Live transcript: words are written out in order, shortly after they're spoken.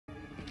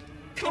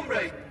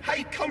comrade.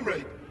 Hey,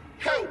 comrade.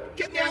 Help,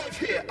 get me out of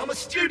here. I'm a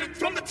student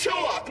from the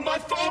tour, and my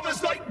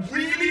father's, like,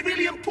 really,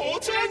 really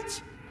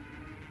important.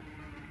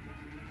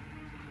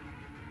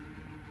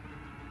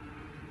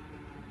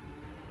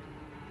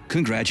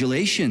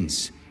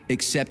 Congratulations.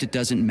 Except it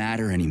doesn't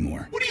matter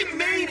anymore. What do you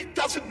mean it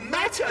doesn't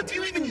matter? Do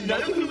you even know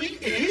who he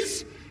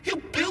is?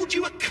 He'll build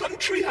you a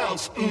country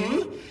house,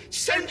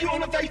 send you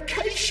on a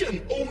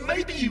vacation, or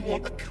maybe you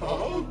want a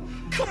car.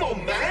 Come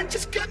on, man,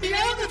 just get me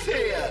out of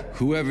here.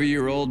 Whoever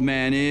your old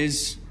man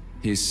is,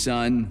 his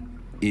son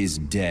is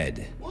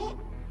dead. What?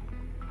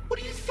 What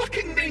do you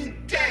fucking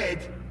mean,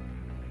 dead?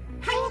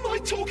 How am I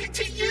talking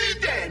to you,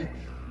 then?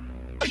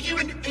 Are you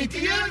an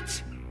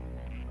idiot?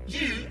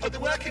 You are the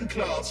working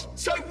class,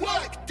 so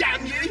work,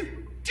 damn you!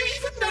 Do you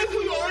even know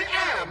who I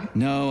am?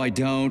 No, I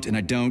don't, and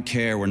I don't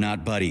care. We're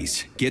not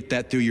buddies. Get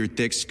that through your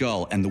thick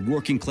skull, and the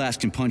working class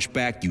can punch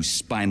back, you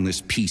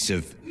spineless piece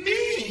of...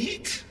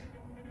 Meat?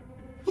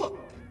 What?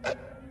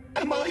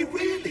 Am I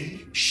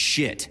really?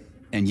 Shit.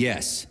 And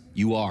yes,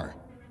 you are.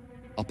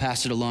 I'll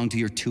pass it along to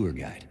your tour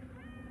guide.